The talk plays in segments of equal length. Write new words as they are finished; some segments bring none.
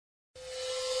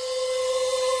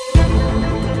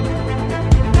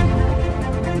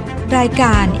รายก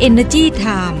าร Energy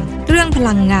Time เรื่องพ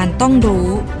ลังงานต้องรู้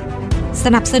ส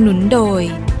นับสนุนโดย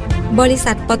บริ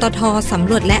ษัทปตท.สำ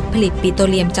รวจและผลิตปิโตร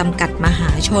เลียมจำกัดมหา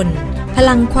ชนพ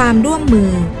ลังความร่วมมื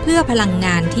อเพื่อพลังง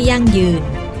านที่ยั่งยืน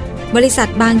บริษัท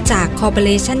บางจากคอร์ปอเร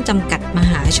ชั่นจำกัดม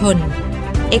หาชน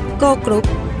เอ็กโกกรุ๊ป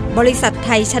บริษัทไท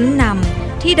ยชั้นน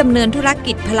ำที่ดำเนินธุร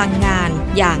กิจพลังงาน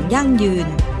อย่างยั่งยืน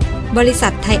บริษั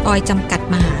ทไทยออยล์จำกัด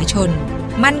มหาชน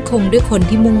มั่นคงด้วยคน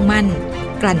ที่มุ่งมั่น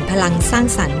กลั่นพลังสร้าง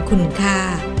สรรค์คุณค่า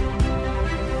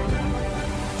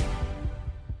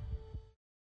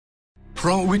เพร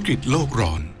าะวิกฤตโลก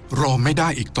ร้อนรอไม่ได้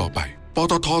อีกต่อไปป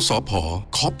ตท.สผ.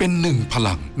ขอเป็นหนึ่งพ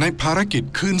ลังในภารกิจ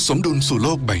คืนสมดุลสู่โล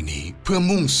กใบนี้เพื่อ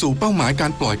มุ่งสู่เป้าหมายกา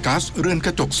รปล่อยก๊าซเรือนก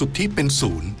ระจกสุทธิเป็น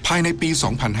ศูนย์ภายในปี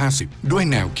 2050 ด้วย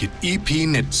แนวคิด EP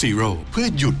Net Zero เพื่อ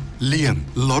หยุดเลี่ยง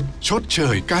ลดชดเช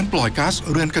ยการปล่อยก๊าซ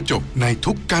เรือนกระจกใน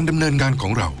ทุกการดำเนินงานขอ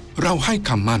งเราให้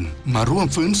คำมั่นมาร่วม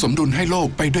ฟื้นสมดุลให้โลก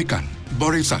ไปด้วยกันบ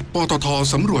ริษัทปตท.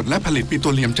สำรวจและผลิตปิโต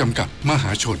รเลียมจำกัดมห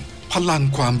าชนพลัง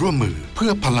ความร่วมมือเพื่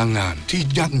อพลังงานที่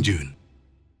ยั่งยืน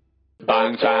บาง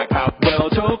จากขับเร็ว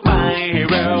ทุกไปให้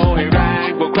เร็วให้แรง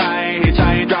กว่าใครให้ใจ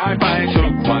ร้ายไปทุ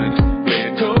กวันเปลี่ย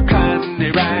นทุกคันให้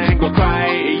แรงกว่าใคร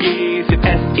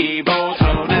20 SE Volt เ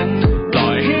ท่านั้นปล่อ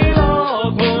ยให้โลก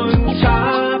หมุนช้า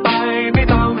ไปไม่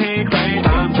ต้องให้ใครต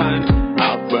ามทัน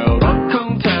อัพเวลรถของ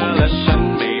เธอและฉัน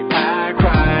ไม่แพ้ใคร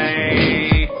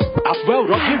อัพเวล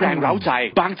รถให้แรงเร้าใจ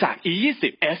บางจาก E20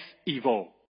 S Evo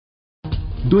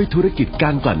ด้วยธุรกิจก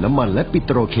ารกลั่นน้ำมันและปิโ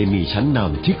ตรเคมีชั้นน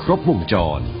ำที่ครบวงจ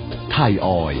รไทยอ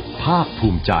อยล์ภาคภู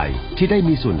มิใจที่ได้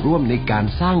มีส่วนร่วมในการ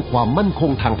สร้างความมั่นค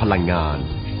งทางพลังงาน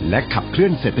และขับเคลื่อ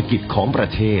นเศรษฐกิจของประ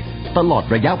เทศตลอด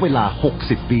ระยะเวลา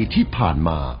60 ปีที่ผ่านม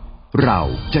าเรา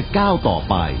จะก้าวต่อ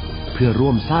ไปเพื่อร่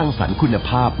วมสร้างสรรค์คุณภ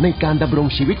าพในการดำรง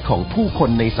ชีวิตของผู้คน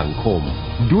ในสังคม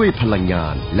ด้วยพลังงา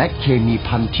นและเคมี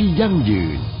ภัณฑ์ที่ยั่งยื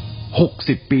น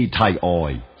60 ปีไทยออ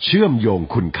ยล์เชื่อมโยง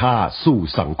คุณค่าสู่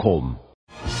สังคม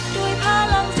ด้วยพ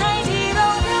ลังไทยที่เรา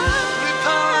รักด้วยพ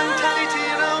ลังไทยที่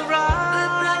เรารักเพื่อ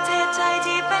ประเทศไทย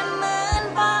ที่เป็นเหมือน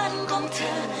บ้านของเธ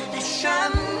อและฉั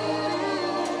น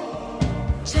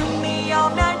จะไม่ยอ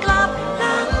มเดินกลับห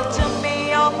ลังจะไม่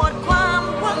ยอมหมดความ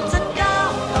หวังจะก้า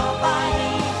วต่อไป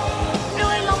ด้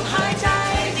วยลมหายใจ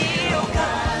เดียวกั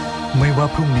นไม่ว่า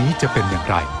พรุ่งนี้จะเป็นอย่าง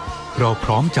ไรเราพ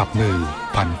ร้อมจับมือ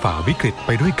ผ่านฝ่าวิกฤตไป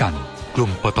ด้วยกันกลุ่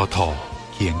มปตท.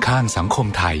เคียงข้างสังคม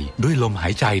ไทยด้วยลมหา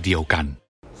ยใจเดียวกัน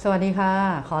สวัสดีค่ะ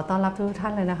ขอต้อนรับทุกท่า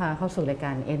นเลยนะคะเข้าสู่รายก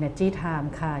าร Energy Time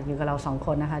ค่ะอยู่กับเรา2ค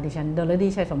นนะคะดิฉันดลฤดี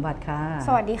ชัยสมบัติค่ะส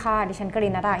วัสดีค่ะดิฉันกฤ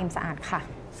ณดาอิมสะอาดค่ะ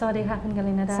สวัสดีค่ะคุณก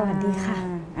ฤณดาสวัสดีค่ะ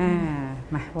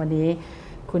มาวันนี้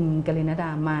คุณกฤณดา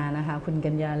มานะคะคุณ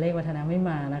กัญญาเลขวัฒนาไม่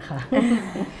มานะคะ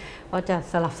ก็จะ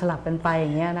สลับกันไปอ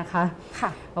ย่างเงี้ยนะคะค่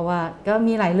ะเพราะว่าก็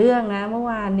มีหลายเรื่องนะเมื่อ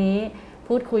วานนี้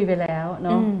พูดคุยไปแล้วเน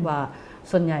าะว่า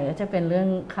ส่วนใหญ่ก็จะเป็นเรื่อง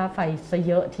ค่าไฟซะ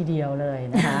เยอะทีเดียวเลย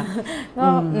นะคะก็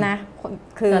นะ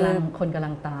คือคนกำลั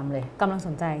งตามเลยกำลังส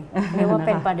นใจเรียกว่าเ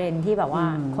ป็นประเด็นที่แบบว่า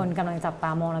คนกำลังจับต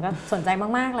ามองแล้วก็สนใจ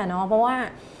มากๆแหละเนาะเพราะว่า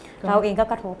เราเองก็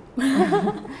กระทบ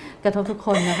ทุกค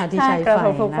นนะคะที่ใช้ไฟ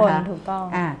นะคะถูกต้อง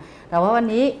แต่ว่าวัน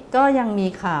นี้ก็ยังมี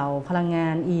ข่าวพลังงา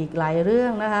นอีกหลายเรื่อ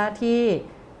งนะคะที่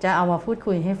จะเอามาพูด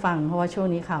คุยให้ฟังเพราะว่าช่วง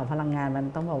นี้ข่าวพลังงานมัน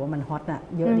ต้องบอกว่ามันฮอตน่ะ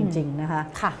เยอะจริงๆนะคะ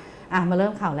ค่ะมาเริ่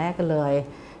มข่าวแรกกันเลย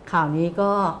ข่าวนี้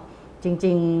ก็จ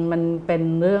ริงๆมันเป็น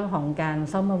เรื่องของการ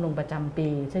ซ่อมบำรุงประจำปี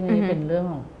ซึ่งอันนี้เป็นเรื่อง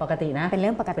ของปกตินะเป็นเ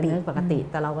รื่องปกติ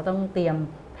แต่เราก็ต้องเตรียม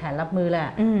แผนรับมือแหละ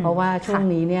เพราะว่าช่วง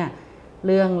นี้เนี่ยเ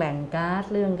รื่องแหล่งก๊าซ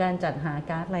เรื่องการจัดหา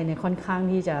ก๊าซอะไรเนี่ยค่อนข้าง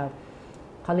ที่จะ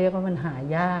เขาเรียกว่ามันหา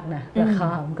ยากนะราคา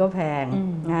มันก็แพง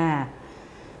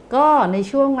ก็ใน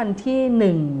ช่วงวัน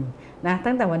ที่1นะ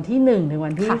ตั้งแต่วันที่1ถึง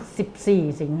วันที่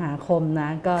14สิงหาคมนะ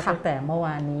ก็ตั้งแต่เมื่อว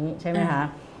านนี้ใช่ไหมคะ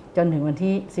จนถึงวัน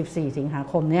ที่14สิงหา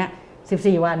คมเนี่ย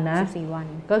14วันนะ14วัน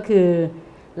ก็คือ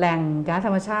แหล่งก๊าซธ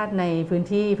รรมชาติในพื้น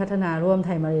ที่พัฒนาร่วมไท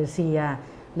ยมาเลเซีย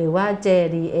หรือว่า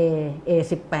JDA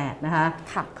A18 นะคะ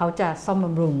เขาจะซ่อมบ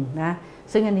ำรุงนะ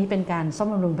ซึ่งอันนี้เป็นการซ่อม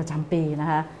บำรุงประจำปีนะ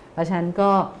คะเพราะฉะนั้น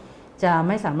ก็จะไ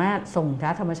ม่สามารถส่งก๊า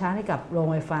ซธรรมชาติให้กับโรง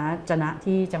ไฟฟ้าจะณ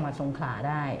ที่จังหวัดสงขลาไ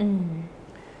ด้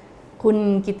คุณ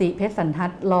กิติเพชรสันทั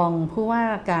ศน์รองผู้ว่า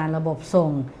การระบบส่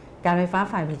งการไฟฟ้า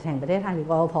ฝ่ายผลิตแห่งประเทศไทยหรือ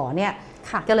กฟผเนี่ย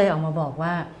ก็เลยออกมาบอกว่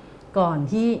าก่อน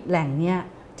ที่แหล่งเนี้ย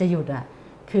จะหยุด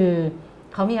คือ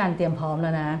เขามีการเตรียมพร้อมแล้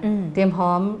วนะเตรียมพร้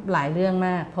อมหลายเรื่องม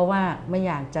ากเพราะว่าไม่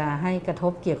อยากจะให้กระท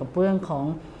บเกี่ยวกับเรื่องของ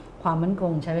ความมั่นค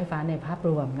งใช้ไฟฟ้าในภาพร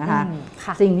วมนะคะ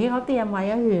สิ่งที่เขาเตรียมไว้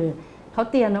ก็คือเขา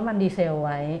เตรียมน้ำมันดีเซลไ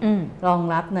ว้รอง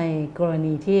รับในกร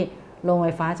ณีที่โรงไฟ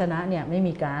ฟ้าจะณเนี่ยไม่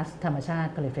มีก๊าซธรรมชาติ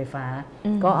ผลิตไฟฟ้า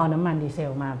ก็เอาน้ำมันดีเซ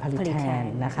ลมาผลิตแทน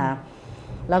นะคะ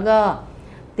แล้วก็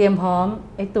เตรียมพร้อม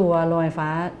ไอ้ตัวโรงไฟฟ้า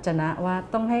จะณว่า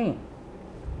ต้องให้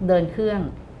เดินเครื่อง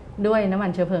ด้วยน้ำมัน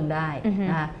เชื้อเพลิงได้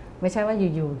นะคะ ไม่ใช่ว่า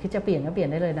อยู่ๆคิดจะเปลี่ยนก็เปลี่ยน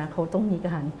ได้เลยนะเขาต้องมีก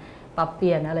ารปรับเป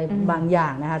ลี่ยนอะไรบางอย่า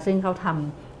งนะคะซึ่งเขาท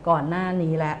ำก่อนหน้า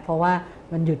นี้แล้วเพราะว่า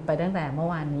มันหยุดไปตั้งแต่เมื่อ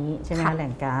วานนี้ใช่ไหมแหล่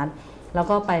งก๊าซแล้ว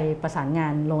ก็ไปประสานงา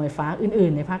นโรงไฟฟ้าอื่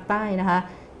นๆในภาคใต้นะคะ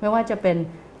ไม่ว่าจะเป็น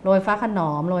โรงไฟฟ้าขน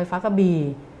อมโรงไฟฟ้ากระบี่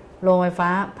โรงไฟฟ้า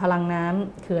พลังน้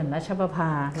ำเขื่อนรัชประภา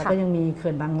แล้วก็ยังมีเขื่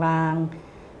อนบางลาง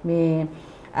มี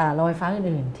โรงไฟฟ้า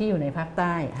อื่นๆที่อยู่ในภาคใ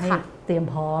ต้ให้เตรียม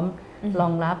พร้อมรอ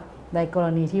งรับในกร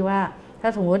ณีที่ว่าถ้า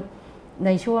สมมติใน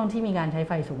ช่วงที่มีการใช้ไ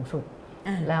ฟสูงสุด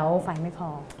แล้วไฟไม่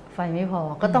พอ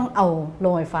ก็ต้องเอาโร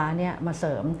งไฟฟ้าเนี่ยมาเส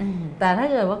ริมแต่ถ้า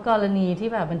เกิดว่ากรณีที่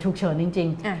แบบมันฉุกเฉินจริง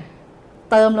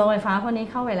ๆเติมโรงไฟฟ้าพวกนี้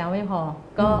เข้าไปแล้วไม่พอ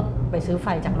ก็ไปซื้อไฟ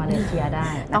จากมาเลเซียได้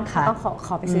นะคะต้องข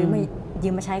อไปซื้อมายื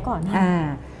มมาใช้ก่อน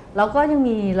แล้วก็ยัง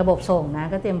มีระบบส่งนะ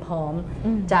ก็เตรียมพร้อม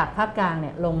จากภาคกลางเ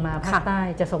นี่ยลงมาภาคใต้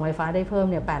จะส่งไฟฟ้าได้เพิ่ม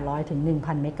เนี่ย800 ถึง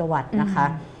 1,000 เมกะวัตต์นะคะ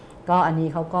ก็อันนี้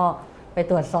เขาก็ไป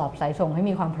ตรวจสอบสายส่งให้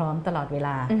มีความพร้อมตลอดเวล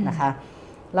านะคะ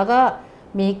แล้วก็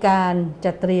มีการ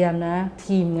จัดเตรียมนะ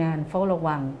ทีมงานเฝ้าระ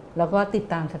วังแล้วก็ติด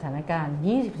ตามสถานการณ์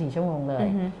24 ชั่วโมงเลย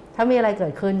ถ้ามีอะไรเกิ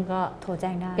ดขึ้นก็โทรแจ้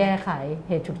งได้แก้ไขเ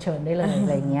หตุฉุกเฉินได้เลยอะ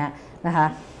ไรเงี้ยนะคะ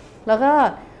แล้วก็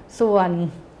ส่วน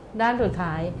ด้านสุด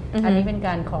ท้ายอันนี้เป็นก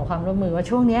ารขอความร่วมมือว่า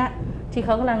ช่วงนี้ที่เข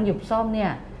ากำลังหยุดซ่อมเนี่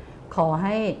ยขอใ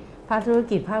ห้ภาคธุร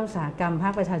กิจภาคอุตสาหกรรมภา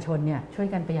คประชาชนเนี่ยช่วย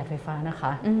กันประหยัดไฟฟ้านะค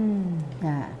ะ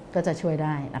ก็จะช่วยไ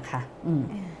ด้นะคะ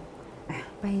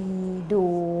ไปดู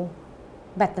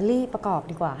แบตเตอรี่ประกอบ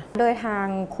ดีกว่าโดยทาง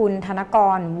คุณธนก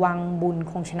รวังบุญ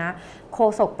คงชนะโฆ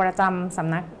ษกประจำส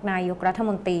ำนักนายกรัฐม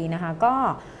นตรีนะคะก็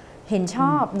เห็นช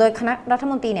อบโดยคณะรัฐ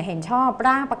มนตรีเนี่ยเห็นชอบ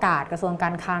ร่างประกาศกระทรวงกา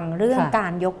รคลังเรื่องกา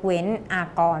รยกเว้นอา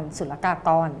กรศุลกาก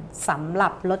รสำหรั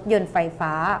บรถยนต์ไฟฟ้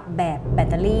าแบบแบต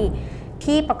เตอรี่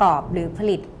ที่ประกอบหรือผ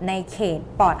ลิตในเขต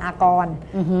ปลอดอากร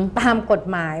ตามกฎ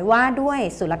หมายว่าด้วย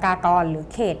ศุลกากรหรือ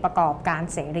เขตประกอบการ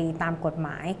เสรีตามกฎหม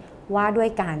ายว่าด้วย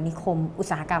การนิคมอุต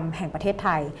สาหกรรมแห่งประเทศไท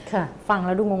ยฟังแ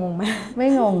ล้วดูงงไหมไม่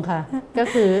งงค่ะ ก็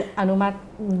คืออนุมัติ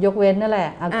ยกเว้นนั่นแหละ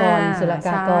อากรศุลก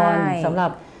ากรสำหรั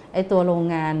บไอ้ตัวโรง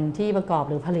งานที่ประกอบ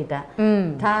หรือผลิต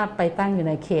ถ้าไปตั้งอยู่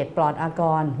ในเขตปลอดอาก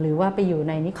รหรือว่าไปอยู่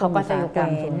ในนิคมอุตสาหกรรม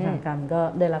อุตสาหกรรมก็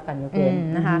ได้รับการยกเว้น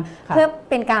นะคะเพื่อ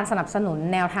เป็นการสนับสนุน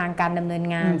แนวทางการดำเนิน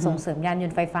งานส่งเสริมยานย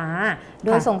นต์ไฟฟ้าโด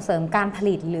ยส่งเสริมการผ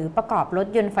ลิตหรือประกอบรถ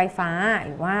ยนต์ไฟฟ้าห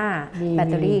รือว่าแบต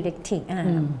เตอรี่อิเล็กทริก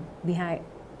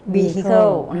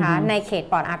vehicle นะคะในเขต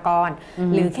ปลอดอากร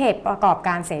หรือเขตประกอบก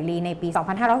ารเสรีในปี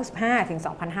 2565 ถึง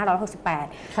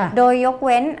 2568 โดยยกเ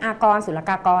ว้นอากรศุล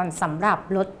กากรสำหรับ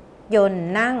รถยนต์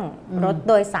นั่งรถ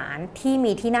โดยสารที่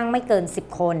มีที่นั่งไม่เกิน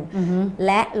10คนแ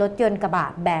ละรถยนต์กระบะ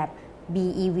แบบ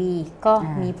BEV ก็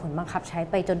มีผลบังคับใช้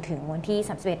ไปจนถึงวันที่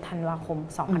 31 ธันวาคม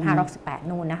 2568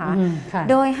 นู่นนะคะ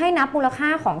โดยให้นับมูลค่า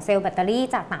ของเซลล์แบตเตอรี่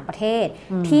จากต่างประเทศ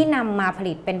ที่นำมาผ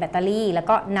ลิตเป็นแบตเตอรี่แล้ว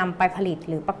ก็นำไปผลิต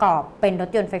หรือประกอบเป็นรถ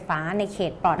ยนต์ไฟฟ้าในเข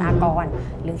ตปลอดอากร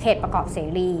หรือเขตประกอบเส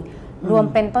รีรวม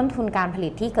เป็นต้นทุนการผลิ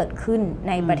ตที่เกิดขึ้น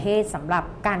ในประเทศสำหรับ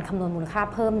การคำนวณมูลค่า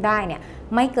เพิ่มได้เนี่ย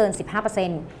ไม่เกิน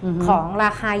 15% ของร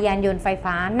าคายานยนต์ไฟ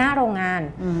ฟ้าหน้าโรงงาน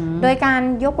โดยการ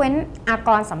ยกเว้นอาก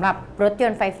รสำหรับรถย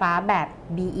นต์ไฟฟ้าแบบ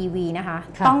BEV นะคะ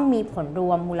ต้องมีผลร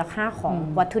วมมูลค่าของ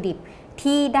วัตถุดิบ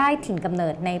ที่ได้ถิ่นกำเนิ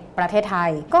ดในประเทศไท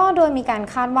ยก็โดยมีการ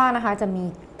คาดว่านะคะจะมี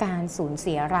การสูญเ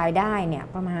สียรายได้เนี่ย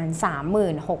ประมาณ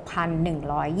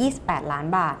 36,128 ล้าน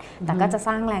บาทแต่ก็จะส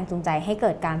ร้างแรงจูงใจให้เ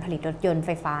กิดการผลิตรถยนต์ไฟ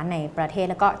ฟ้าในประเทศ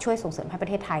แล้วก็ช่วยส่งเสริมให้ประ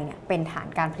เทศไทยเนี่ยเป็นฐาน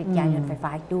การผลิตยานยนต์ไฟฟ้า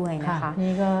อีกด้วยนะคะ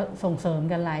นี่ก็ส่งเสริม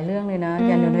กันหลายเรื่องเลยนะ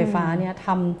ยานยนต์ไฟฟ้าเนี่ยท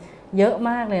ำเยอะ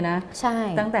มากเลยนะใช่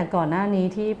ตั้งแต่ก่อนหน้านี้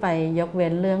ที่ไปยกเว้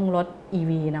นเรื่องรถ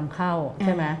EV นำเข้าใ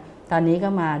ช่ไหมตอนนี้ก็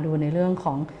มาดูในเรื่องข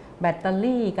องแบตเตอ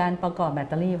รี่การประกอบแบต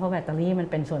เตอรี่เพราะแบตเตอรี่มัน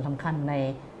เป็นส่วนสำคัญใน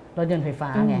รถยนต์ไฟฟ้า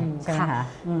ไงใช่ไหมคะ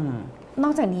น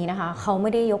อกจากนี้นะคะเขาไ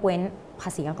ม่ได้ยกเว้นภา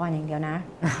ษีอากรอย่างเดียวนะ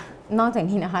นอกจาก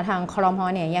นี้นะคะทางครม.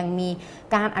เนี่ยยังมี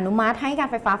การอนุมัติให้การ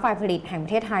ไฟฟ้าฝ่ายผลิตแห่งปร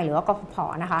ะเทศไทยหรือว่ากฟผ.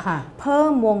นะคะเพิ่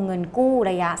มวงเงินกู้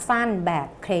ระยะสั้นแบบ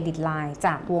เครดิตไลน์จ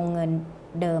ากวงเงิน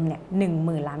เดิมเนี่ย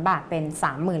 10,000 ล้านบาทเป็น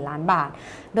 30,000 ล้านบาท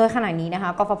โดยขณะนี้นะค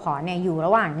ะกฟผ.เนี่ยอยู่ร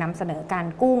ะหว่างนำเสนอการ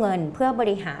กู้เงินเพื่อบ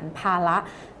ริหารภาระ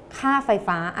ค่าไฟ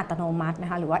ฟ้าอัตโนมัติน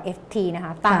ะคะหรือว่า FT นะค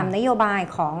ะตามนโยบาย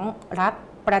ของรัฐ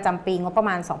ประจำปีงบประม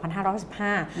าณ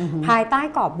 2515 ภายใต้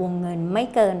กรอบวงเงินไม่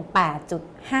เกิน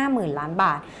 8.5 หมื่นล้านบ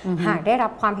าทหากได้รั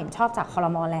บความเห็นชอบจากคร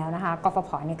ม.แล้วนะคะกฟผ.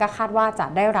นี่ก็คาดว่าจะ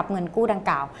ได้รับเงินกู้ดัง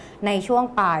กล่าวในช่วง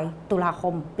ปลายตุลาค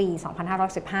มปี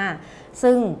 2515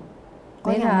 ซึ่ง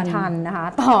ก็ยังไม่ทันนะคะ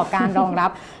ต่อการรองรั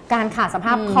บการขาดสภ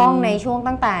าพคล่องในช่วง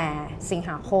ตั้งแต่สิงห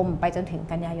าคมไปจนถึง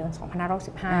กันยายน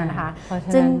 2565 นะคะ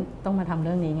จึงต้องมาทำเ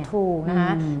รื่องนี้ไงถูกนะค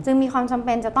ะจึงมีความจำเ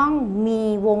ป็นจะต้องมี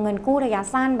วงเงินกู้ระยะ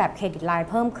สั้นแบบเครดิตไลน์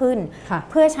เพิ่มขึ้น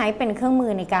เพื่อใช้เป็นเครื่องมื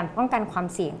อในการป้องกันความ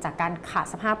เสี่ยงจากการขาด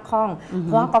สภาพคล่องเพ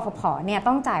ราะว่ากฟผ.เนี่ย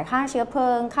ต้องจ่ายค่าเชื้อเพลิ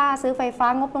งค่าซื้อไฟฟ้า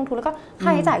งบลงทุนแล้วก็ค่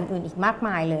าใช้จ่ายอื่นๆอีกมากม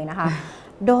ายเลยนะคะ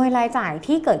โดยรายจ่าย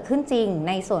ที่เกิดขึ้นจริงใ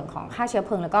นส่วนของค่าเชื้อเพ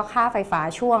ลิงแล้วก็ค่าไฟฟ้า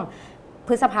ช่วงพ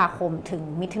ฤษภาคมถึง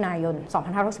มิถุนายน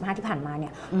 2565 ที่ผ่านมาเนี่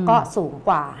ยก็สูงก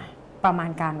ว่าประมา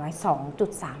ณการไว้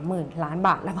 2.3 หมื่นล้านบ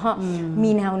าทแล้วก็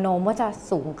มีแนวโน้มว่าจะ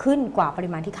สูงขึ้นกว่าปริ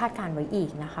มาณที่คาดการไว้อีก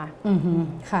นะคะ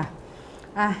ค่ะ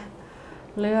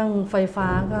เรื่องไฟฟ้า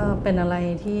ก็เป็นอะไร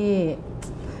ที่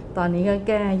ตอนนี้ก็แ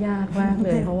ก้ยากมากเล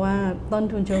ย เพราะว่าต้น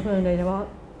ทุนเชื้อเพลิงโดยเฉพาะ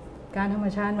ก๊าซธรรม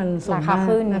ชาติมันสูงมา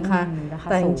กนะคะ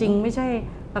แต่จริงๆไม่ใช่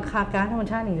ราคาก๊าซธรรม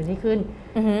ชาติอย่างเดียวที่ขึ้น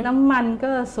น้ำมัน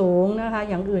ก็สูงนะคะ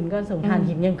อย่างอื่นก็สูงถ่าน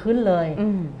หินยังขึ้นเลย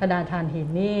ขนาดถ่านหิน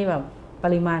นี่แบบป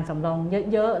ริมาณสำรอง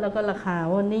เยอะๆแล้วก็ราคา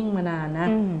ว่านิ่งมานานนะ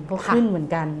ก็ขึ้นเหมือน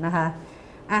กันนะคะ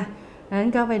นั้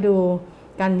นก็ไปดู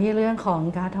กันที่เรื่องของ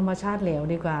ก๊าซธรรมชาติเหลว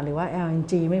ดีกว่าหรือว่า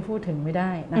LNG ไม่พูดถึงไม่ไ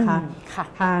ด้นะคะ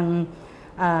ทาง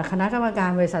คณะกรรมการ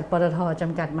บริษัทปตท.จ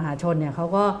ำกัดมหาชนเนี่ยเขา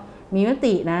ก็มีม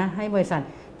ตินะให้บริษัท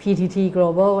PTT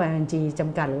Global LNG จ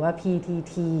ำกัดหรือว่า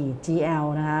PTTGL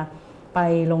นะคะไป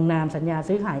ลงนามสัญญา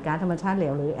ซื้อขายก๊าซธรรมชาติเหล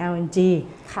วหรือ LNG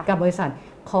กับบริษัท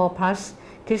Corpus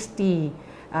Christi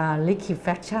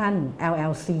Liquefaction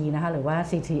LLC นะคะหรือว่า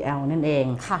CTL นั่นเอง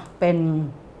เป็น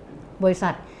บริษั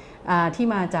ทที่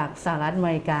มาจากสหรัฐอเม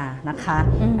ริกานะคะ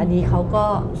อันนี้เขาก็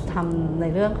ทำใน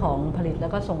เรื่องของผลิตแล้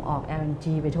วก็ส่งออก LNG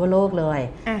ไปทั่วโลกเลย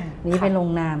นี้เป็นลง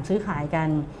นามซื้อขายกัน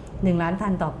1 ล้านตั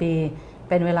นต่อปี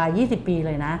เป็นเวลา20 ปีเ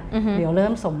ลยนะเดี๋ยวเริ่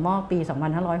มส่งมอบปี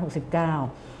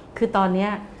 2569 คือตอนนี้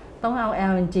ต้องเอา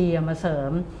LNG มาเสริ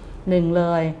ม1เล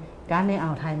ยก๊าซในอ่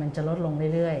าวไทยมันจะลดลง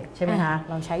เรื่อยๆใช่ไหมคะ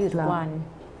เราใช้อยู่ทุกวัน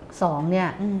2เนี่ย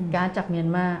ก๊าซจากเมียน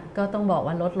มาก็ต้องบอก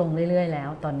ว่าลดลงเรื่อยๆแล้ว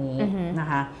ตอนนี้นะ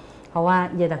คะเพราะว่า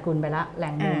เยตากุลไปละแห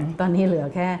ล่งหนึ่งตอนนี้เหลือ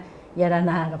แค่ยาดา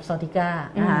นากับซอติก้า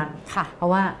นะคะเพรา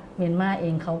ะว่าเมียนมาเอ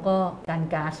งเขาก็การ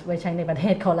ก๊าซไว้ใช้ในประเท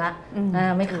ศเขาละ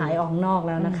ไม่ขายออกนอกแ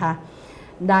ล้วนะคะ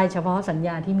ได้เฉพาะสัญญ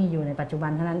าที่มีอยู่ในปัจจุบั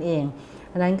นเท่านั้นเอง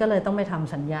ดังนั้นก็เลยต้องไปท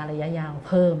ำสัญญาระยะยาวเ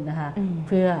พิ่มนะคะเ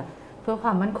พื่อคว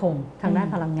ามมั่นคงทางด้าน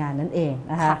พลังงานนั่นเอง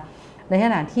นะคะในข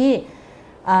ณะที่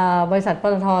บริษัทป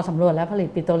ตท.สำรวจและผลิต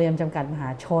ปิโตรเลียมจำกัดมหา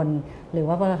ชนหรือ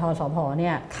ว่าปตท.สผ.เ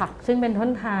นี่ยซึ่งเป็นต้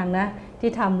นทางนะที่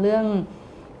ทำเรื่อง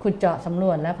ขุดเจาะสำร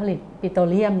วจและผลิตปิโตร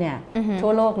เลียมเนี่ยทั่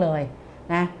วโลกเลย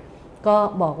นะก็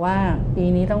บอกว่าปี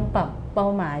นี้ต้องปรับเป้า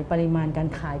หมายปริมาณการ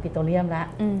ขายปิโตรเลียมแล้ว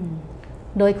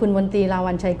โดยคุณมนตรีลา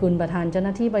วัญชัยกุลประธานเจ้าห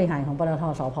น้าที่บริหารของปตท.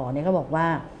สผ.เนี่ยก็บอกว่า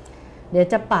เดี๋ยว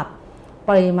จะปรับ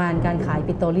ปริมาณการขาย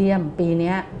ปิโตรเลียมปี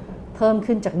นี้เพิ่ม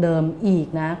ขึ้นจากเดิมอีก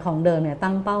นะของเดิมเนี่ย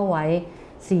ตั้งเป้าไว้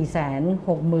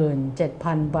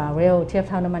 467,000 บาร์เรลเทียบ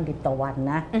เท่าน้ำมันดิบต่อวัน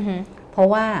นะเพราะ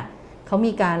ว่าเขา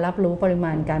มีการรับรู้ปริม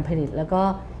าณการผลิตแล้วก็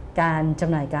การจ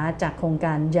ำหน่ายก๊าซจากโครงก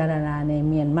ารยาดานาใน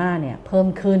เมียนมาเนี่ยเพิ่ม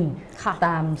ขึ้นต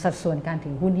ามสัดส่วนการ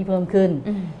ถือหุ้นที่เพิ่มขึ้น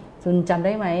คุณจำไ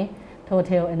ด้ไหม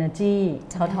Total Energy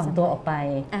เขาถอนตัวออกไป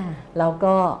แล้ว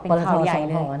ก็ปตท.ส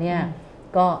ผ.เนี่ย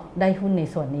ก็ได้หุ้นใน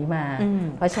ส่วนนี้มา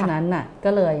เพราะฉะนั้นน่ะก็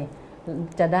เลย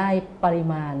จะได้ปริ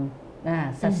มาณ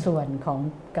สัดส่วนของ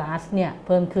ก๊าซเนี่ยเ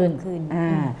พิ่มขึ้น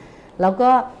แล้วก็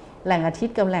แหล่งอาทิต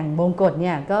ย์กับแหล่งบงกฎเ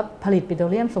นี่ยก็ผลิตปิโตร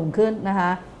เลียมสูงขึ้นนะค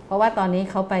ะเพราะว่าตอนนี้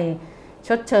เขาไปช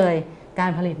ดเชยกา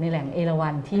รผลิตในแหล่งเอราวั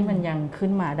ณที่มันยังขึ้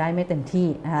นมาได้ไม่เต็มที่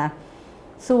นะคะ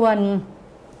ส่วน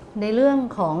ในเรื่อง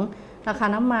ของราคา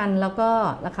น้ำมันแล้วก็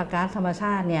ราคาก๊าซธรรมช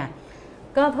าติเนี่ย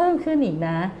ก็เพิ่มขึ้นอีกน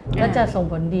ะก็จะส่ง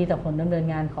ผลดีต่อผลดำเนิน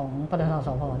งานของปตท.ส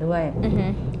ผ.ด้วย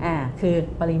คือ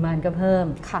ปริมาณก็เพิ่ม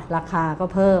ราคาก็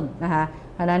เพิ่มนะคะ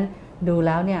เพราะนั้นดูแ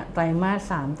ล้วเนี่ยไตรมา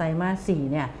ส 3ไตรมาส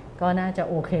 4เนี่ยก็น่าจะ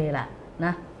โอเคแหละน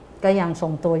ะก็ยังทร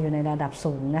งตัวอยู่ในระดับ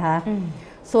สูงนะคะ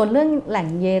ส่วนเรื่องแหล่ง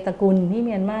เยตากุลที่เ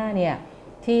มียนมาเนี่ย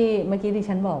ที่เมื่อกี้ที่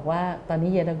ฉันบอกว่าตอนนี้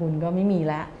เยตากุลก็ไม่มี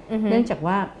แล้วเนื่องจาก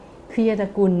ว่าคือเยตา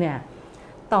กุลเนี่ย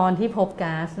ตอนที่พบ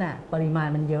ก๊าซน่ะปริมาณ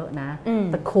มันเยอะนะ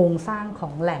แต่โครงสร้างขอ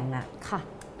งแหล่งน่ะ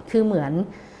คือเหมือน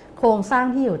โครงสร้าง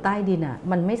ที่อยู่ใต้ดินอ่ะ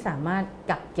มันไม่สามารถ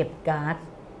กักเก็บก๊าซ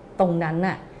ตรงนั้น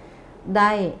น่ะ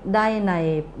ได้ใน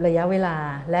ระยะเวลา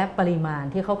และปริมาณ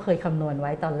ที่เขาเคยคำนวณไ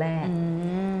ว้ตอนแรก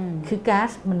คือก๊าซ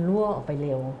มันรั่วออกไปเ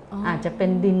ร็ว อาจจะเป็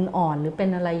นดินอ่อนหรือเป็น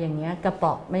อะไรอย่างเงี้ยกระเป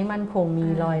าะไม่มั่นคงมี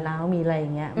รอยร้าวมีอะไรอย่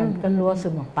างเงี้ยมันก็รั่วซึ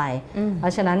มออกไปเพร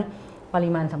าะฉะนั้นป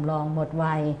ริมาณสำรองหมดไว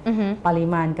ปริ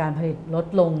มาณการผลิตลด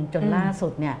ลงจนล่าสุ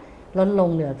ดเนี่ยลดลง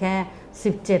เหลือแค่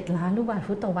17 ล้านลูกบาศก์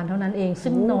ฟุตต่อวันเท่านั้นเอง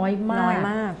ซึ่งน้อยม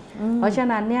ากเพราะฉะ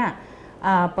นั้นเนี่ย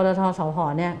ปตท.สผ.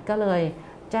เนี่ยก็เลย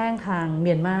แจ้งทางเ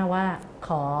มียนมาว่า ข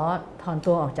อถอน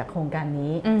ตัวออกจากโครงการ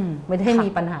นี้ไม่ได้มี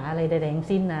ปัญหาอะไรใดๆทั้ง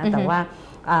สิ้นนะแต่ว่า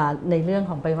ในเรื่อง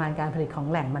ของปริมาณการผลิตของ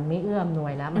แหล่งมันไม่เอื้ออำนว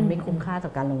ยแล้วมันไม่คุ้มค่าต่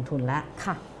อการลงทุนแล้ว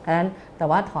เพราะฉะนั้นแต่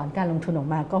ว่าถอนการลงทุนออก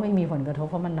มาก็ไม่มีผลกระทบ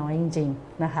เพราะมันน้อยจริง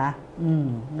ๆนะคะ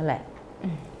นั่นแหละ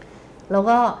แล้ว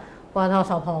ก็ปตท.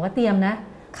สผ.ก็เตรียมนะ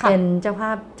เป็นเจ้าภ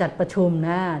าพจัดประชุมน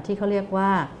ะที่เขาเรียกว่า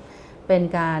เป็น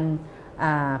การ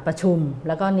ประชุมแ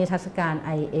ล้วก็นิทรรศการ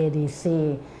IADC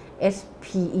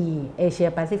SPE Asia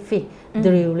Pacific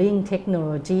Drilling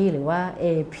Technology หรือว่า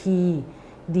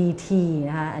APDT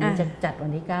นะคะอันนี้จะจัดวั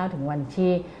นที่9ถึงวัน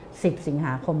ที่10สิงห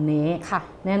าคมนี้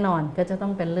แน่นอนก็จะต้อ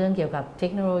งเป็นเรื่องเกี่ยวกับเท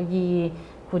คโนโลยี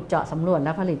ขุดเจาะสำรวจแล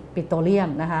ะผลิตปิโตรเลียม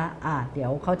นะคะเดี๋ย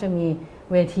วเขาจะมี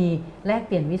เวทีแลกเ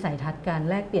ปลี่ยนวิสัยทัศน์กัน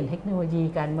แลกเปลี่ยนเทคโนโลยี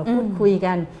กันมาพูดคุย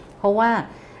กันเพราะว่า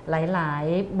หลาย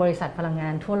ๆบริษัทพลังงา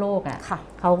นทั่วโลก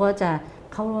เขาก็จะ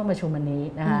เข้าร่วมประชุมวันนี้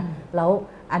นะคะแล้ว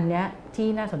อันเนี้ยที่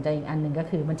น่าสนใจอีกอันหนึ่งก็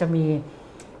คือมันจะมี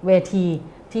เวที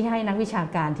ที่ให้นักวิชา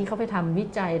การที่เขาไปทำวิ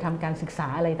จัยทำการศึกษา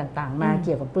อะไรต่างๆมาเ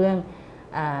กี่ยวกับเรื่อง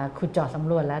ขุดเจาะส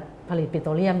ำรวจและผลิตปิโต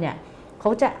รเลียมเนี่ยเขา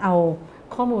จะเอา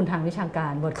ข้อมูลทางวิชากา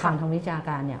รบทความทางวิชาก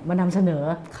ารเนี่ยมานำเสนอ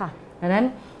ดังนั้น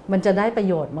มันจะได้ประ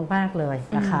โยชน์มากๆเลย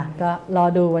นะคะก็รอ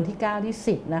ดูวันที่9ที่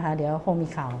10นะคะเดี๋ยวคงมี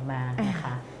ข่าวออกมานะค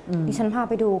ะดิฉันพา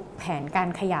ไปดูแผนการ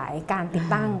ขยายการติด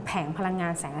ตั้งแผงพลังงา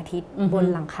นแสงอาทิตย์บน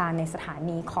หลังคาในสถา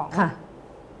นีของ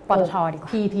ปตท.ดีกว่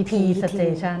า PTT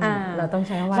Station เราต้องใ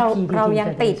ช้ว่า PTT เรายัง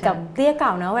ติดกับเรียกเก่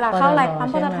าเนอะเวลาเข้าอะไรปั๊ม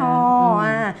ปตท.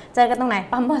เจอกันตรงไหน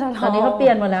ปั๊มปตท.ตอนนี้เขาเปลี่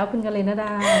ยนหมดแล้วคุณกฤษณา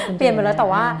เปลี่ยนหมดแล้วแต่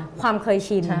ว่าความเคย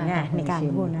ชินในการ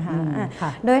พูดนะคะ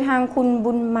โดยทางคุณ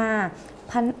บุญมา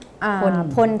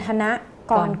พลธนะ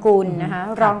กรกุลนะคะ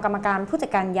รองกรรมการผู้จัด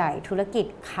การใหญ่ธุรกิจ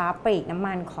ค้าปลีกน้ำ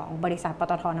มันของบริษัทป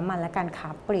ตท.น้ำมันและการค้า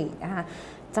ปลีกนะคะ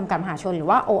จำกัดมหาชนหรือ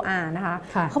ว่า OR นะคะ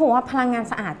เขาบอกว่าพลังงาน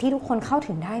สะอาดที่ทุกคนเข้า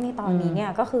ถึงได้ในตอนนี้เนี่ย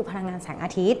ก็คือพลังงานแสงอา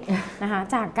ทิตย์นะคะ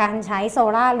จากการใช้โซ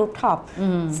ล่ารูฟท็อป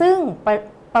ซึ่ง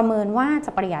ประเมินว่าจ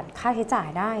ะประหยัดค่าใช้จ่าย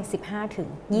ได้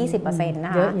 15-20% น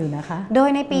ะคะเยอะอยู่นะคะโดย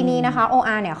ในปีนี้นะคะ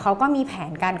OR เนี่ยเขาก็มีแผ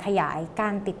นการขยายกา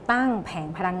รติดตั้งแผง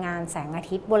พลังงานแสงอา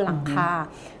ทิตย์บนหลังคา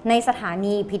ในสถา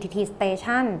นี PTT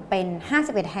Station เป็น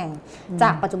51แห่งจา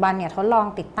กปัจจุบันเนี่ยทดลอง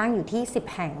ติดตั้งอยู่ที่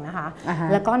10แห่งนะคะ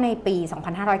แล้วก็ในปี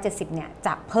2570เนี่ยจ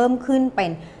ะเพิ่มขึ้นเป็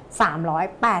น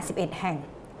381แห่ง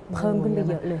เพิ่มขึ้นไป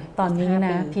เยอะเลยตอนนี้น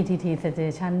ะ PTT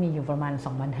Station มีอยู่ประมาณ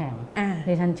 2,000 แห่ง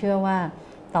ดิฉันเชื่อว่า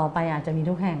ต่อไปอาจจะมี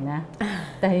ทุกแห่งนะ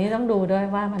แต่ทีนี้ต้องดูด้วย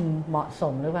ว่ามันเหมาะส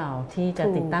มหรือเปล่าที่จะ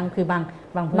ติดตั้งคือบา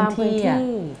งพื้นที่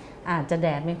อาจจะแด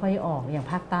ดไม่ค่อยออกอย่าง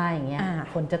ภาคใต้อย่างเงี้ย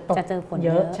ฝนจะตกเย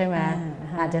อะใช่ไหม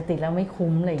อาจจะติดแล้วไม่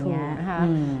คุ้มอะไรเงี้ย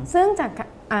ซึ่งจาก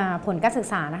ผลการศึก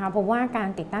ษานะคะพบว่าการ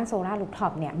ติดตั้งโซลาร์รูฟท็อ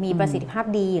ปเนี่ยมีประสิทธิภาพ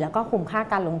ดีแล้วก็คุ้มค่า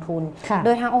การลงทุนโด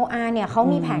ยทาง OR เนี่ยเขา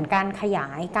มีแผนการขยา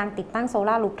ยการติดตั้งโซล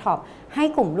าร์รูฟท็อปให้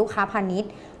กลุ่มลูกค้าพาณิช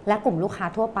ย์และกลุ่มลูกค้า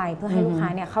ทั่วไปเพื่อให้ลูกค้า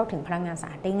เนี่ยเข้าถึงพลังงานสะ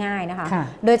อาดได้ง่ายนะคะ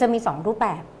โดยจะมี2รูปแบ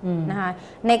บนะคะ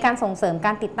ในการส่งเสริมก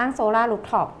ารติดตั้งโซลาร์รูฟ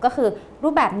ท็อปก็คือรู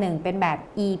ปแบบหนึ่งเป็นแบบ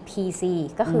EPC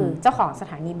ก็คือเจ้าของส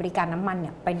ถานีบริการน้ำมันเ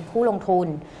นี่ยเป็นผู้ลงทุน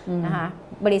นะคะ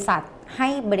บริษัทให้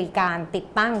บริการติด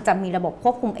ตั้งจะมีระบบค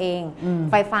วบคุมเอง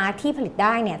ไฟฟ้าที่ผลิตไ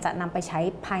ด้เนี่ยจะนำไปใช้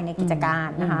ภายในกิจการ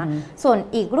นะคะส่วน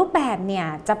อีกรูปแบบเนี่ย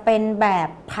จะเป็นแบบ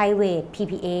private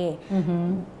PPA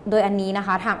โดยอันนี้นะค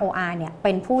ะทาง OR เนี่ยเ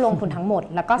ป็นผู้ลงทุนทั้งหมด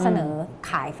แล้วก็เสนอ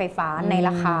ขายไฟฟ้าในร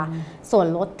าคาส่วน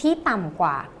ลดที่ต่ำก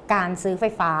ว่าการซื้อไฟ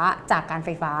ฟ้าจากการไฟ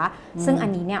ฟ้าซึ่งอัน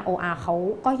นี้เนี่ย OR เขา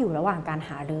ก็อยู่ระหว่างการห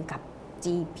ารือกับ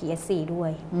GPSC ด้ว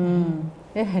ย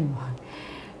ได้เห็นว่า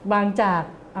บางจาก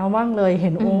เอาบ้างเลยเห็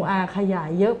น OR ขยาย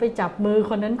เยอะไปจับมือ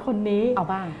คนนั้นคนนี้เอา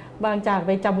บ้างบางจากไ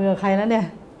ปจับมือใครแล้วเนี่ย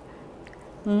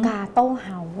กาโต้เฮ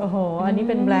าโอ้โหอันนี้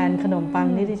เป็นแบรนด์ขนมปัง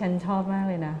ที่ดิฉันชอบมาก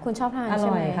เลยนะคุณชอบทานใช่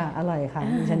ไหมอร่อยค่ะอร่อยค่ะ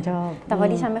ดิฉันชอบแต่ว่า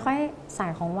ดิฉันไม่ค่อยสา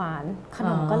ยของหวานขน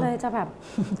มก็เลยจะแบบ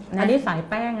อันนี้สาย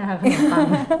แป้งนะคะขนมปัง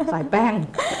สายแป้ง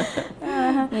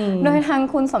โดยทาง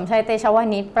คุณสมชัยเตชว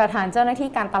ณิชประธานเจ้าหน้าที่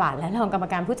การตลาดและรองกรรม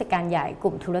การผู้จัดการใหญ่ก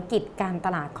ลุ่มธุรกิจการต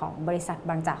ลาดของบริษัท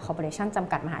บางจากคอร์ปอเรชั่นจ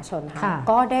ำกัดมหาชนค่ะ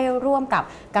ก็ได้ร่วมกับ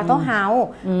กาโต้เฮาส์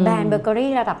แบรนด์เบเกอ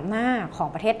รี่ระดับหน้าของ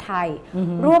ประเทศไทย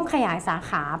ร่วมขยายสา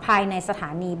ขาภายในสถา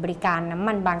นีบริการน้ำ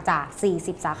มันบางจาก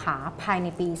40สาขาภายใน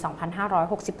ปี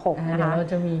2566นะคะเดี๋ยวเรา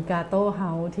จะมีกาโต้เฮ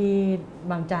าส์ที่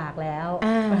บางจากแล้ว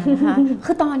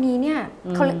คือตอนนี้เนี่ย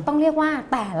เขาต้องเรียกว่า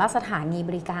แต่ละสถานี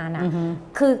บริการ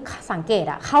คือสังเกต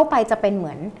เข้าไปจะเป็นเห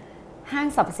มือน ห้าง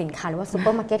สรรพสินค้าหรือว่าซูเปอ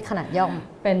ร์มาร์เก็ตขนาดย่อม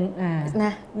เป็นน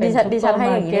ะดิฉันให้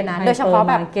อย่างนี้เลยนะโดยเฉพาะ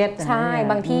แบบใช่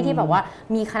บางที่ที่แบบว่า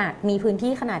มีพื้น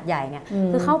ที่ขนาดใหญ่เนี่ย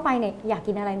คือเข้าไปเนี่ยอยาก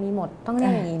กินอะไรมีหมดต้องเรีย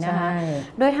กอย่างนี้นะคะ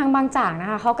โดยทางบางจากนะ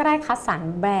คะเขาก็ได้คัดสรร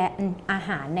แบรนด์อาห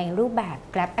ารในรูปแบบ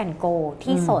Grab and Go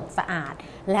ที่สดสะอาด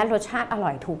และรสชาติอร่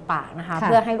อยถูกปากนะคะเ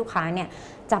พื่อให้ลูกค้าเนี่ย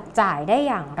จับจ่ายได้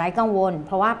อย่างไร้กังวลเพ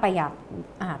ราะว่าประหยัด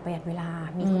เวลา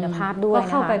มีคุณภาพด้วยนะคะก็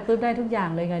เข้าไปปุ๊บได้ทุกอย่าง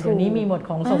เลยไงเดี๋ยวนี้มีหมด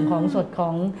ของส่งของสดขอ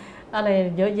งอะไร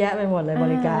เยอะแยะไปหมดเลยบ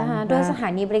ริการโดยสถา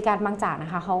นีบริการบางจากน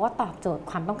ะคะเขาก็ตอบโจทย์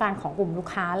ความต้องการของกลุ่มลูก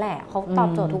ค้าแหละเขาตอบ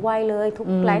โจทย์ทุกวัยเลยทุก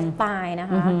ไลฟ์สไตล์นะ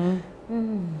คะ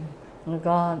แล้ว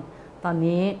ก็ตอน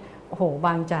นี้โอ้โหบ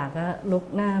างจากก็ลุก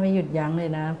หน้าไม่หยุดยั้งเลย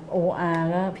นะ OR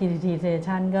ก็ PTT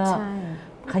Station ก็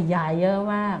ขยายเยอะ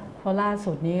มากเพราะล่า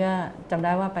สุดนี้ก็จำไ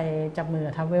ด้ว่าไปจับมือ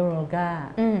กับ Traveloka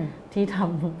ที่ทำ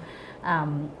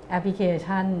แอปพลิเค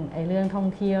ชันไอ้เรื่องท่อง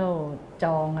เที่ยวจ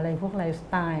องอะไรพวกไลฟ์ส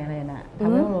ไตล์อะไรนะ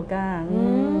Traveloka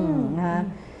นะคะ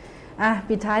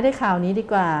ปิดท้ายด้วยข่าวนี้ดี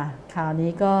กว่าข่าวนี้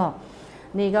ก็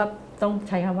นี่ก็ต้องใ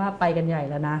ช้คำว่าไปกันใหญ่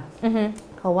แล้วนะ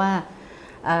เพราะว่า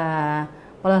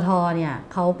ปตท.เนี่ย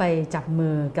เขาไปจับมื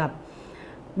อกับ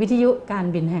วิทยุการ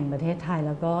บินแห่งประเทศไทยแ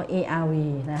ล้วก็ ARV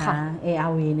นะคะ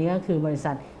ARV นี่ก็คือบริ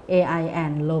ษัท AI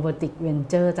and Robotic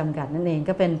Venture จำกัดนั่นเอง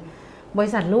ก็เป็นบริ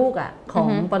ษัทลูกของ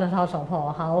ปตท.สผ.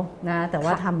เขานะแต่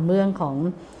ว่าทำเรื่องของ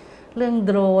เรื่องโ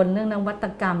ดรนเรื่องนวัต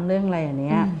กรรมเรื่องอะไรอย่างเ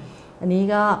นี้ยอันนี้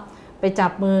ก็ไปจั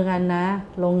บมือกันนะ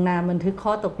ลงนามบันทึกข้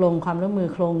อตกลงความร่วมมือ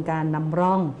โครงการนำ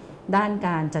ร่องด้านก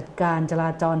ารจัดการจร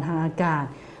าจรทางอากาศ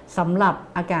สำหรับ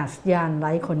อากาศยานไ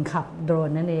ร้คนขับโดร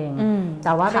นนั่นเองแ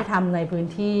ต่ว่าไปทำในพื้น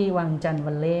ที่วังจันทร์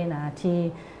วัลเล่นะ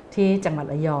ที่จังหวัด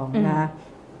ระยองนะ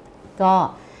ก็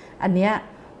อันเนี้ย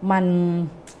มัน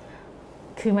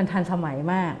คือมันทันสมัย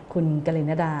มากคุณกฤษ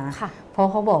ณดาเพราะ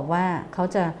เขาบอกว่าเขา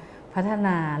จะพัฒน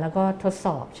าแล้วก็ทดส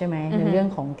อบใช่ไหมในเรื่อง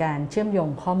ของการเชื่อมโยง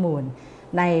ข้อมูล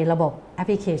ในระบบแอป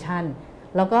พลิเคชัน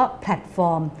แล้วก็แพลตฟ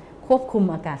อร์มควบคุม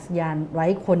อากาศยานไร้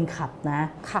คนขับนะ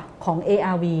ของ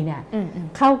ARV เนี่ย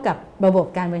เข้ากับระบบ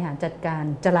การบริหารจัดการ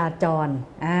จราจร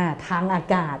ทางอา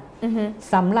กาศ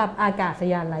สำหรับอากาศ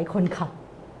ยานไร้คนขับ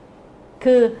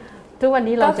คือทุกวัน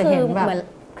นี้เราจะเห็นแบบ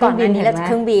เครื่องบินเห็นไหม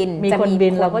มีคนบิ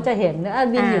นเราก็จะเห็น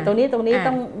บินอยู่ตรงนี้ต้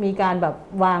องมีการแบบ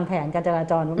วางแผนการจรา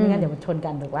จรไม่งั้นเดี๋ยวมันชนกั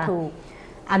นถูกป่ะ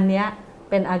อันเนี้ย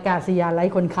เป็นอากาศยานไร้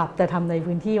คนขับแต่ทำใน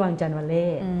พื้นที่วังจันทร์วัลเล่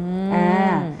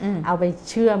เอาไป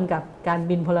เชื่อมกับการ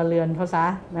บินพลเรือนเขาซะ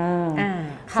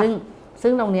ซึ่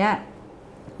งตรงเนี้ย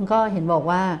ก็เห็นบอก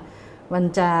ว่ามัน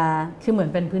จะคือเหมือน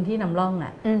เป็นพื้นที่นำร่อง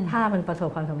ถ้ามันประสบ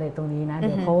ความสำเร็จตรงนี้นะเ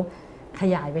ดี๋ยวเขาข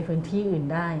ยายไปพื้นที่อื่น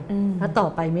ได้แล้วต่อ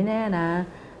ไปไม่แน่นะ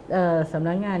สำ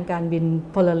นักงานการบิน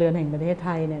พลเรือนแห่งประเทศไท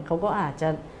ยเนี่ยเขาก็อาจจะ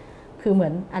คือเหมื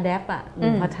อนอะแดปหรื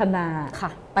อพัฒนา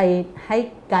ไปให้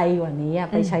ไกลกว่านี้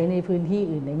ไปใช้ในพื้นที่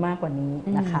อื่นได้มากกว่านี้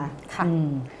นะคะ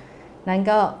นั่น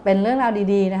ก็เป็นเรื่องราว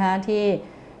ดีๆนะคะที่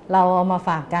เราเอามาฝ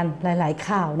ากกันหลายๆ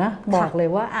ข่าวนะบอกเลย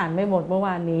ว่าอ่านไม่หมดเมื่อว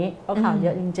านนี้เพราะข่าวเย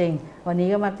อะจริงๆวันนี้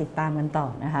ก็มาติดตามกันต่อ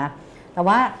นะคะแต่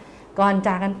ว่าก่อนจ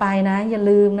ากกันไปนะอย่า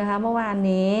ลืมนะคะเมื่อวาน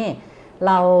นี้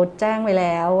เราแจ้งไปแ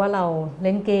ล้วว่าเราเ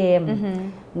ล่นเกม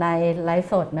ในไลฟ์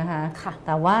สดนะคะแ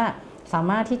ต่ว่าสา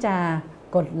มารถที่จะ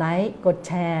กดไลค์กดแ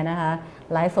ชร์นะคะ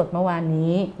ไลฟ์สดเมื่อวาน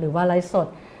นี้หรือว่าไลฟ์สด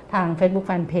ทาง Facebook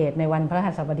Fanpage ในวันพฤ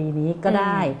หัสบดีนี้ก็ไ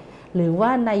ด้หรือว่า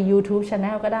ใน YouTube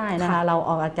Channel ก็ได้นะคะเราอ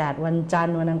อกอากาศวันจันท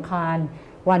ร์วันอังคาร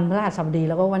วันพฤหัสบดี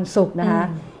แล้วก็วันศุกร์นะคะ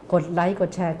กดไลค์กด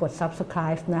แชร์กด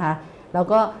Subscribe นะคะแล้ว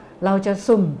ก็เราจะ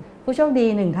สุ่มผู้โชคดี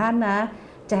1ท่านนะ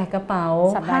แจกกระเป๋า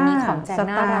ผ้าส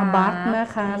ตาร์บัคนะ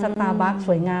คะสตาร์บัคส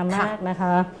วยงามมากนะค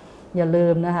ะอย่าลื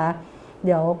มนะคะเ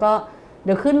ดี๋ยว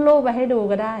ขึ้นรูปไปให้ดู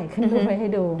ก็ได้ขึ้นรูปไปให้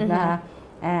ดูนะคะ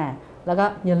แล้วก็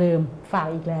อย่าลืมฝาก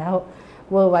อีกแล้ว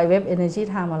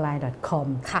www.energytimeonline.com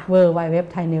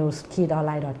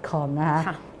www.thainews-online.com นะคะ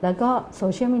แล้วก็โซ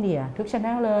เชียลมีเดียทุก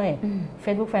channel เลย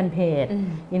Facebook Fanpage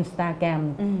Instagram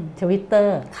Twitter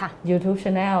YouTube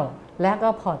Channel และก็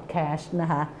Podcast นะ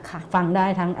คะฟังได้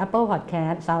ทั้ง Apple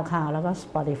Podcast SoundCloud แล้วก็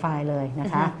Spotify เลยนะ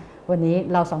คะวันนี้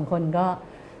เราสองคนก็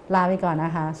ลาไปก่อนน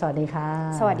ะคะสวัสดีค่ะ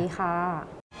สวัสดีค่ะ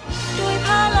ด้วยพ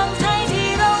ลังไทยที่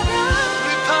เรารัก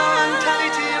ด้วยพลังไทย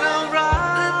ที่เรารัก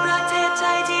ด้วยประเทศใจ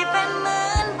ที่เป็นเหมื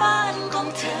อนบ้านของ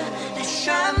เธอและ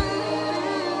ฉัน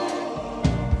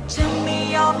จะไม่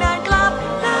ยอมเดินกลับ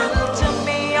หลังจะไ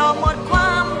ม่ยอมหมดคว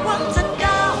ามหวังจะ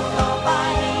ก้าวต่อไป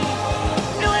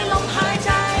ด้วยลมหายใ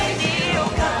จเดียว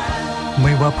กันไ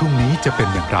ม่ว่าพรุ่งนี้จะเป็น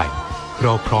อย่างไรเร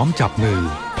าพร้อมจับมือ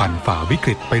ผ่านฝ่าวิก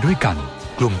ฤตไปด้วยกัน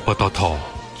กลุ่มปตท.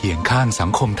เคียงข้างสั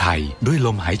งคมไทยด้วยล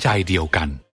มหายใจเดียวกัน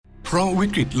เพราะวิ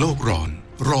กฤตโลกร้อน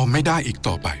รอไม่ได้อีก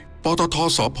ต่อไป ปตท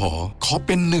สผ.ขอเ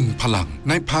ป็นหนึ่งพลัง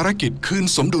ในภารกิจคืน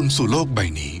สมดุลสู่โลกใบ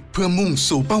นี้เพื่อมุ่ง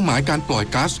สู่เป้าหมายการปล่อย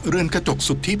ก๊าซเรือนกระจก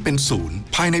สุทธิเป็นศูนย์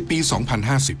ภายในปี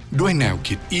 2050 ด้วยแนว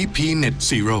คิด EP Net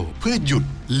Zero เพื่อหยุด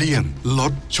เลี่ยงล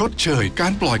ดชดเชยกา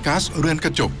รปล่อยก๊าซเรือนกร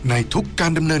ะจกในทุกกา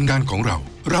รดำเนินงานของเ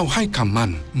ราให้คำมั่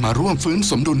นมาร่วมฟื้น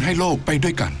สมดุลให้โลกไปด้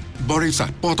วยกันบริษัท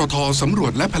ปตทสำรว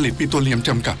จและผลิตปิโตรเลียมจ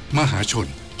ำกัดมหาชน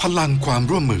พลังความ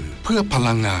ร่วมมือเพื่อพ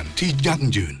ลังงานที่ยั่ง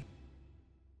ยืน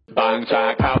บางจา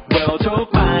กขับเร็วทุก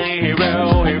ไปให้เร็ว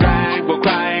ให้แรงกว่าใค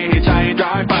รให้ใจร้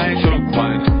ายไปทุกวั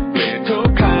นเปลี่ยนทุก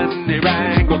คันให้แร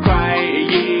งกว่าใคร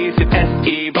20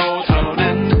 SE Volt เท่า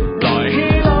นั้นปล่อยให้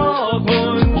โลกหมุ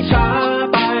นช้า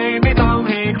ไปไม่ต้อง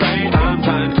ให้ใครตาม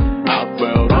ทันอัพเว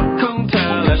ลรถของเธ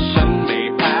อและฉันไม่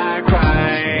แพ้ใคร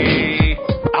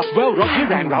อัพเวลรถให้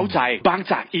แรงเร้าใจบาง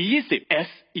จาก E20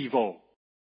 SE Volt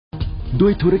ด้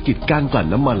วยธุรกิจการกลั่น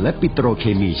น้ำมันและปิโตรเค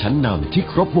มีชั้นนำที่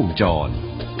ครบวงจร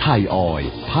ไทยออยล์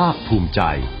ภาคภูมิใจ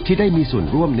ที่ได้มีส่วน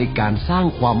ร่วมในการสร้าง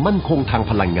ความมั่นคงทาง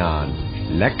พลังงาน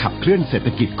และขับเคลื่อนเศรษฐ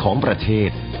กิจของประเทศ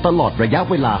ตลอดระยะ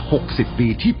เวลา60 ปี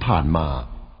ที่ผ่านมา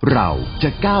เราจะ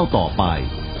ก้าวต่อไป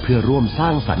เพื่อร่วมสร้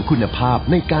างสรรค์คุณภาพ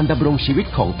ในการดำรงชีวิต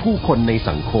ของผู้คนใน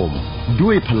สังคมด้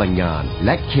วยพลังงานแล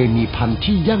ะเคมีภัณฑ์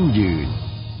ที่ยั่งยืน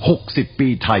60 ปี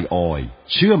ไทยออยล์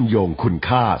เชื่อมโยงคุณ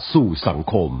ค่าสู่สัง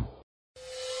คม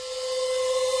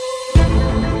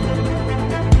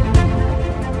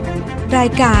รา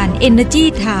ยการ Energy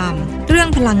Time เรื่อง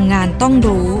พลังงานต้อง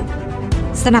รู้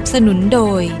สนับสนุนโด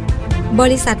ยบ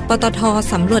ริษัทปตท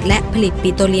สำรวจและผลิตปิ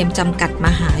โตรเลียมจำกัดม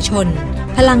หาชน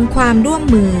พลังความร่วม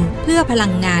มือเพื่อพลั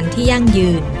งงานที่ยั่ง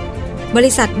ยืนบ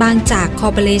ริษัทบางจากคอ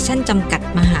ร์ปอเรชั่นจำกัด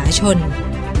มหาชน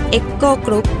เอ็กโกก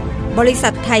รุ๊ปบริษั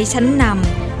ทไทยชั้นน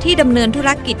ำที่ดำเนินธุร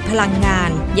กิจพลังงา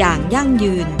นอย่างยั่ง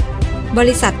ยืนบ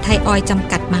ริษัทไทยออยล์จ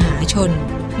ำกัดมหาชน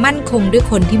มั่นคงด้วย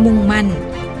คนที่มุ่งมั่น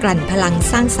กลั่นพลัง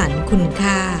สร้างสรรค์คุณ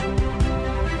ค่า